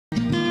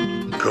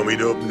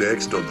Coming up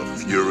next on The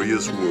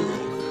Furious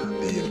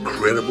World, the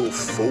incredible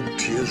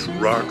folk-tinged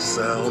rock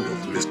sound of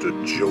Mr.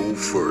 Joe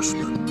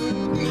Firstman.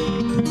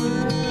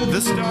 The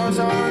stars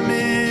are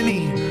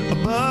many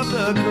above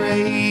the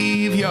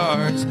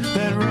graveyards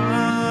that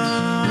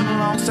run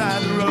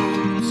alongside the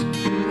roads.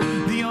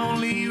 The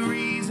only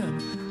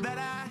reason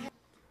that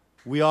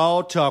We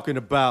all talking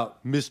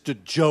about Mr.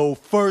 Joe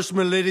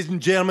Firstman, ladies and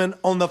gentlemen,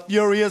 on The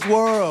Furious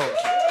World.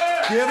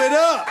 Give it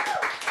up.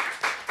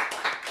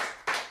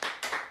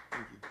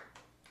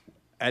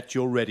 At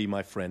your ready,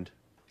 my friend.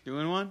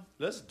 Doing one?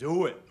 Let's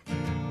do it.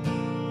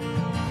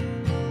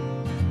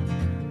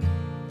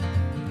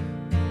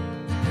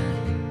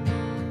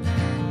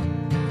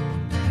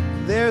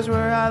 There's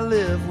where I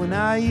live when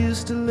I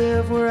used to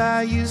live where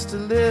I used to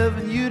live,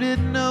 and you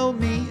didn't know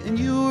me and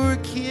you were a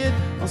kid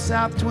on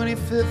South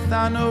 25th.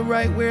 I know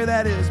right where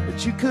that is,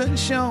 but you couldn't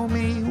show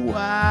me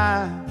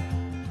why.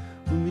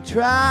 When we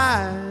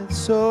tried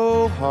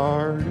so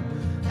hard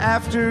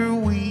after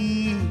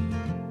we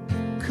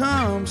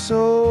come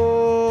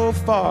so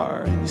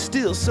far, and you're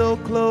still so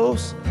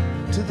close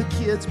to the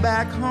kids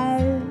back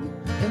home,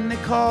 and they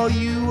call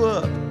you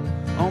up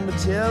on the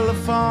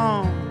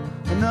telephone.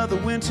 Another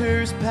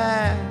winter's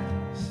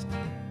past,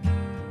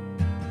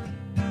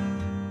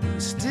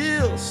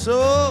 still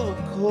so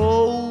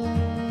cold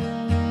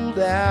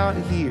out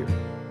here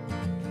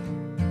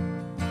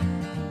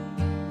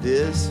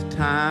this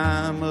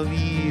time of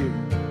year.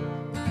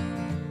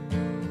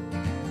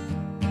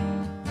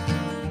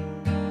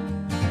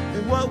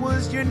 What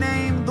was your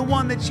name? The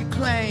one that you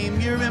claim.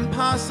 You're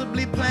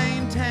impossibly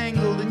plain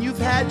tangled, and you've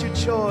had your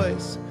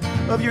choice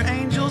of your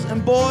angels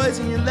and boys,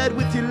 and you led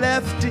with your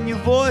left and you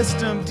voiced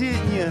them,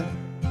 didn't you?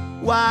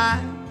 Why?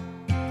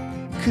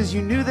 'Cause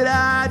you knew that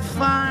I'd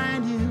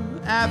find you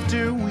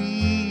after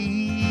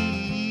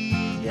we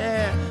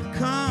had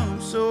come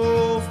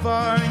so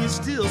far, and you're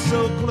still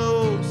so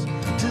close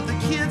to the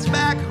kids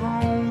back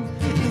home.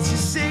 It's your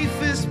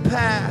safest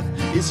path,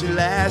 it's your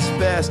last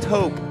best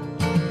hope.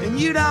 And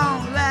you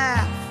don't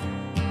laugh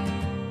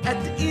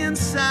at the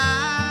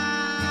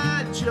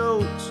inside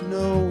jokes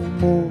no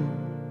more.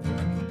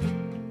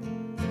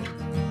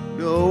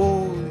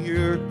 No,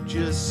 you're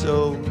just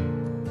so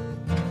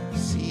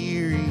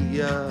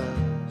serious.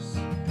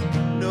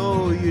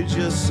 No, you're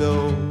just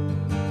so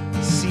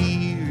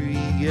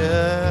serious.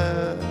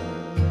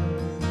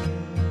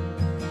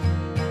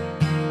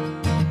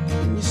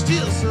 And you're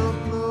still so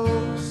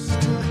close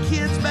to the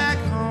kids back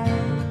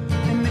home,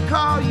 and they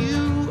call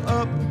you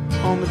up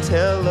on the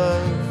telephones.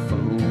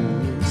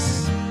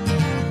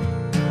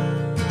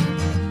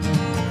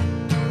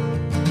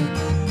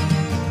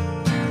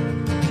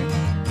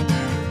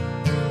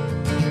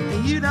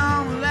 And you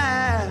don't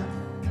laugh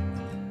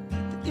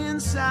at the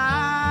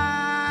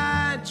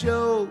inside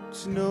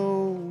jokes no